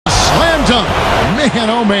Man,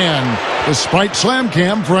 oh man. The Sprite Slam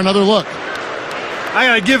Cam for another look. I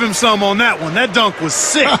got to give him some on that one. That dunk was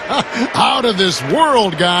sick. Out of this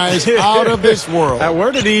world, guys. Out of this world.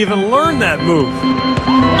 Where did he even learn that move?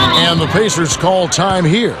 And the Pacers call time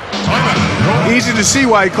here. Easy to see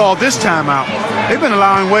why he called this timeout. They've been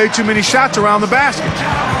allowing way too many shots around the basket,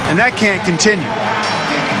 and that can't continue.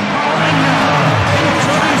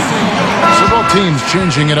 So both teams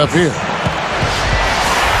changing it up here.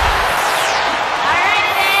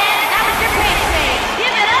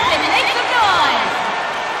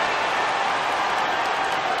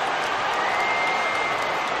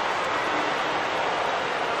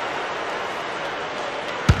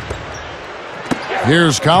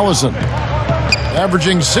 Here's Collison,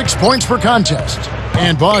 averaging 6 points per contest.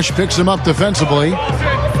 And Bosch picks him up defensively.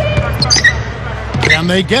 And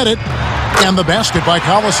they get it. And the basket by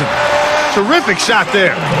Collison. Terrific shot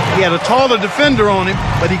there. He had a taller defender on him,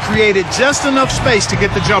 but he created just enough space to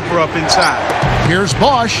get the jumper up inside. Here's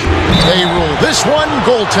Bosch. They rule this one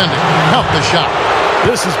goaltending. Help the shot.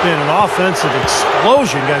 This has been an offensive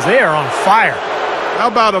explosion, guys. They are on fire. How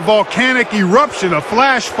about a volcanic eruption, a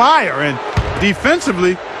flash fire? And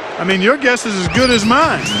defensively, I mean, your guess is as good as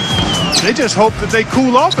mine. They just hope that they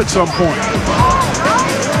cool off at some point.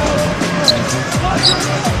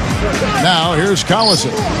 Now here's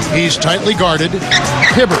Collison. He's tightly guarded.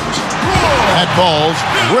 Hibbert. That ball's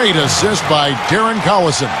great assist by Darren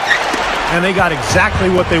Collison. And they got exactly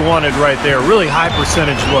what they wanted right there. Really high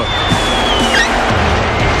percentage look.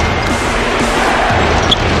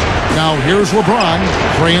 Now here's LeBron.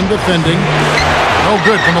 Graham defending. No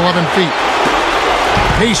good from 11 feet.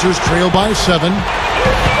 Pacers trail by 7.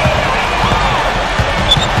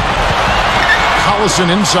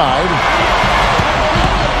 Collison inside.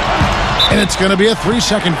 And it's going to be a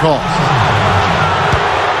 3-second call.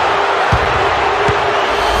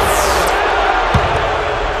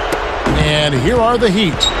 And here are the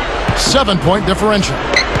Heat. 7-point differential.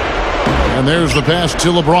 And there's the pass to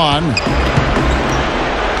LeBron.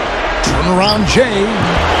 Turnaround Jay.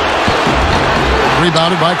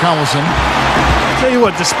 Rebounded by Collison. Tell you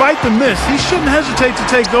what, despite the miss, he shouldn't hesitate to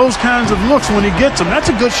take those kinds of looks when he gets them. That's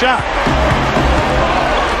a good shot.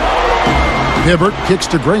 Hibbert kicks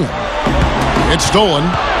to Graham. It's stolen.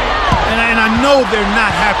 And I know they're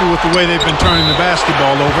not happy with the way they've been turning the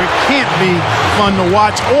basketball over. It can't be fun to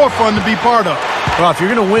watch or fun to be part of. Well, if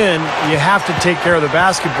you're going to win, you have to take care of the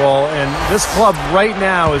basketball. And this club right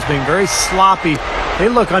now is being very sloppy. They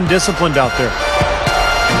look undisciplined out there.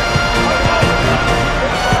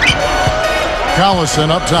 Collison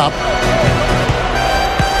up top.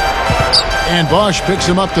 And Bosch picks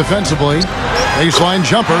him up defensively. Baseline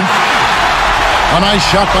jumper. A nice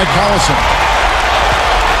shot by Collison.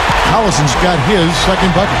 Collison's got his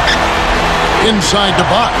second bucket. Inside to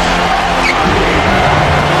Bosch.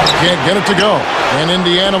 Can't get it to go. And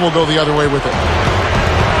Indiana will go the other way with it.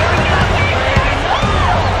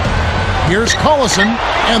 Here's Collison.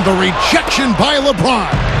 And the rejection by LeBron.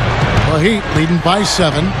 The Heat leading by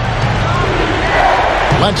 7.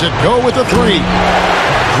 Lets it go with a 3.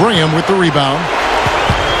 Graham with the rebound.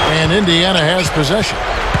 And Indiana has possession.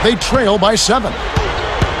 They trail by 7.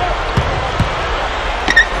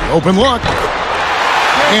 Open look.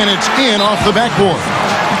 And it's in off the backboard.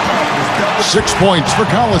 6 points for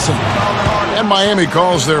Collison. And Miami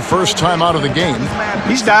calls their first time out of the game.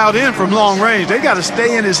 He's dialed in from long range. They got to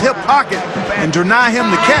stay in his hip pocket and deny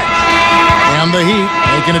him the catch. And the Heat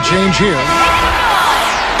making a change here.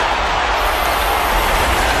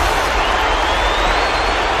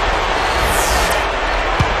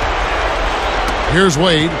 Here's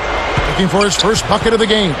Wade, looking for his first bucket of the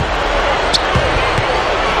game.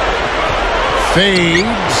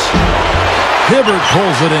 Fades. Hibbert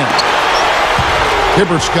pulls it in.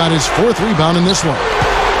 Hibbert's got his 4th rebound in this one.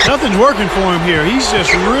 Nothing's working for him here. He's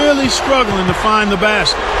just really struggling to find the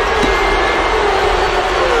basket.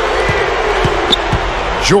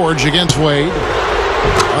 George against Wade.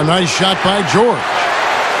 A nice shot by George.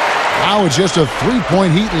 Now it's just a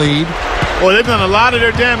 3-point Heat lead. Well, they've done a lot of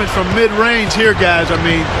their damage from mid-range here, guys. I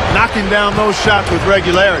mean, knocking down those shots with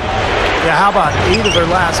regularity. Yeah, how about 8 of their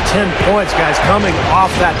last 10 points, guys, coming off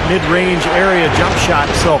that mid-range area jump shot.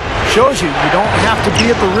 So, shows you don't have to be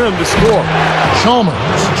at the rim to score. Chalmers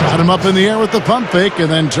shot him up in the air with the pump fake and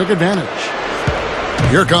then took advantage.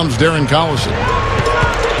 Here comes Darren Collison.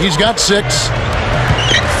 He's got 6.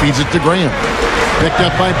 Feeds it to Graham. Picked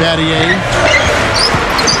up by Battier.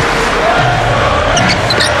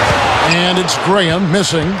 And it's Graham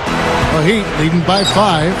missing. The Heat leading by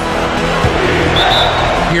 5.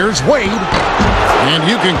 Here's Wade. And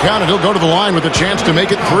you can count it. He'll go to the line with a chance to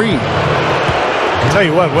make it 3. I'll tell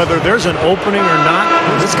you what, whether there's an opening or not,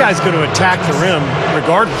 this guy's going to attack the rim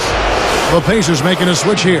regardless. The Pacers making a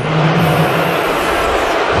switch here.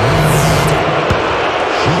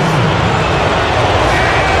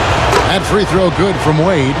 That free throw good from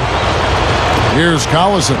Wade. Here's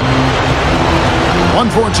Collison.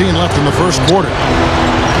 1:14 left in the first quarter.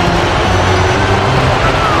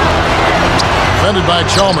 Defended by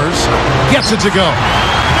Chalmers. Gets it to go.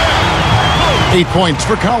 8 points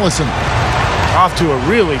for Collison. Off to a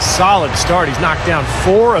really solid start. He's knocked down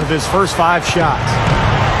 4 of his first 5 shots.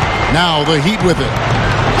 Now the Heat with it.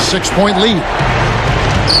 6-point lead.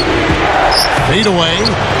 Fade away.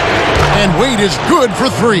 And Wade is good for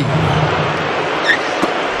 3.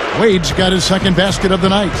 Wade's got his second basket of the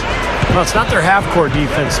night. Well, it's not their half-court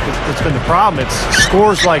defense that's been the problem. It's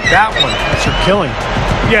scores like that one that are killing.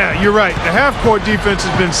 Yeah, you're right. The half-court defense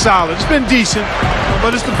has been solid. It's been decent,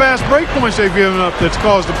 but it's the fast break points they've given up that's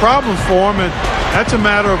caused the problems for them, and that's a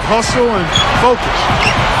matter of hustle and focus.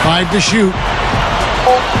 5 to shoot.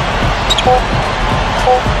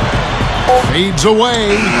 Fades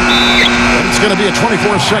away. And it's going to be a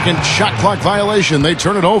 24-second shot clock violation. They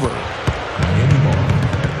turn it over.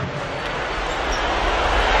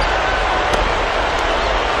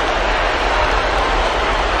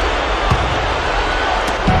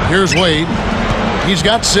 Here's Wade. He's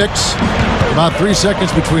got 6. About 3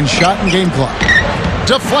 seconds between shot and game clock.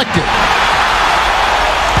 Deflected.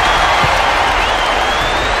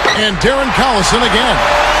 And Darren Collison again.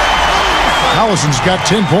 Collison's got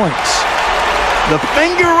 10 points. The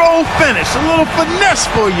finger roll finish. A little finesse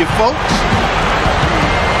for you, folks.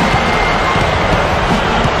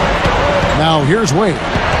 Now here's Wade.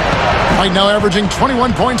 Right now averaging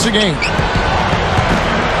 21 points a game.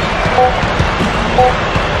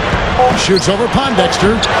 Shoots over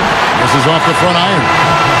Pondexter. This is off the front iron.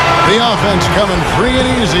 The offense coming free and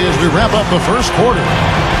easy as we wrap up the first quarter.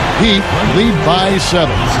 Heat lead by 7.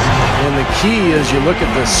 And the key is you look at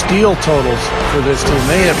the steal totals for this team.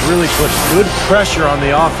 They have really put good pressure on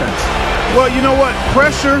the offense. Well, you know what?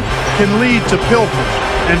 Pressure can lead to pilfers,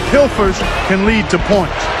 and pilfers can lead to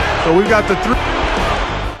points. So we've got the 3.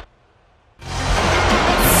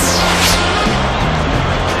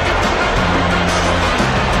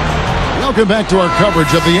 Welcome back to our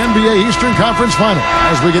coverage of the NBA Eastern Conference Final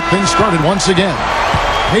as we get things started once again.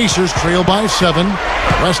 Pacers trail by 7.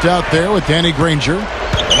 West out there with Danny Granger.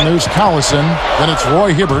 And there's Collison. Then it's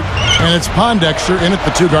Roy Hibbert. And it's Pondexter in at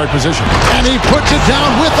the 2-guard position. And he puts it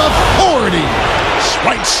down with authority.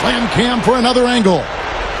 Swipe slam cam for another angle.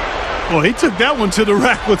 Well, he took that one to the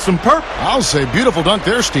rack with some purpose. I'll say beautiful dunk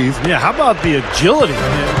there, Steve. Yeah, how about the agility?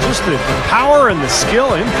 Just the power and the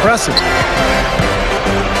skill. Impressive.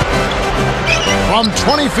 From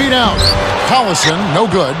 20 feet out, Collison, no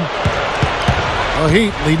good. The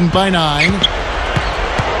Heat leading by 9.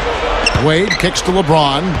 Wade kicks to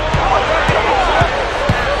LeBron.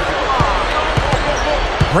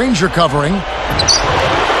 Granger covering.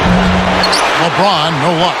 LeBron,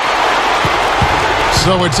 no luck.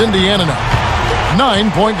 So it's Indiana now.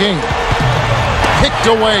 9-point game. Kicked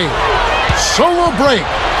away. Solo break.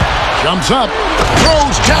 Jumps up.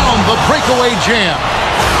 Throws down the breakaway jam.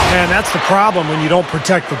 And that's the problem when you don't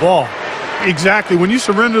protect the ball. Exactly. When you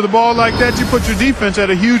surrender the ball like that, you put your defense at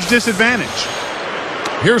a huge disadvantage.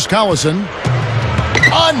 Here's Collison.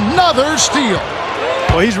 Another steal.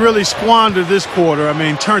 Well, he's really squandered this quarter. I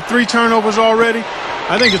mean, 3 turnovers already.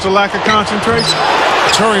 I think it's a lack of concentration.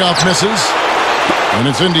 Turioff misses. And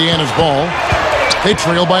it's Indiana's ball. They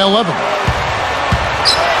trail by 11.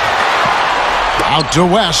 Out to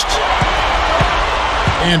West.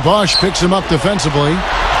 And Bosch picks him up defensively.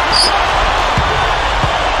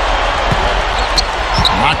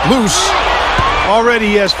 Knocked loose. Already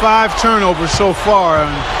he has 5 turnovers so far,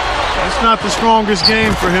 and that's not the strongest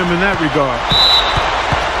game for him in that regard.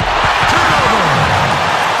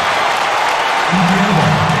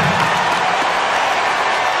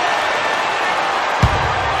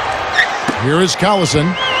 Here is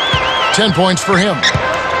Collison. 10 points for him.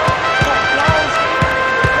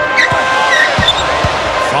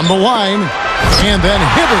 From the line, and then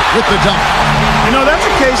Hibbert with the dunk. You know, that's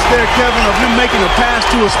a case there, Kevin, of him making a pass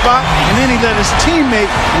to a spot, and then he let his teammate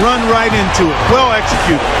run right into it. Well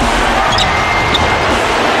executed.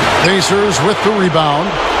 Pacers with the rebound.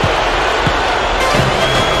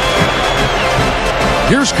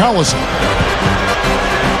 Here's Collison.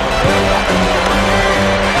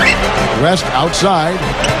 West outside.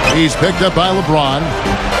 He's picked up by LeBron.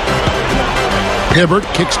 Hibbert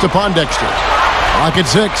kicks to Pondexter. Clock at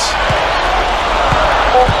 6.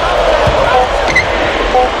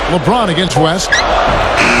 LeBron against West.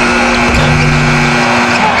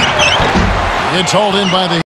 It's hauled in by the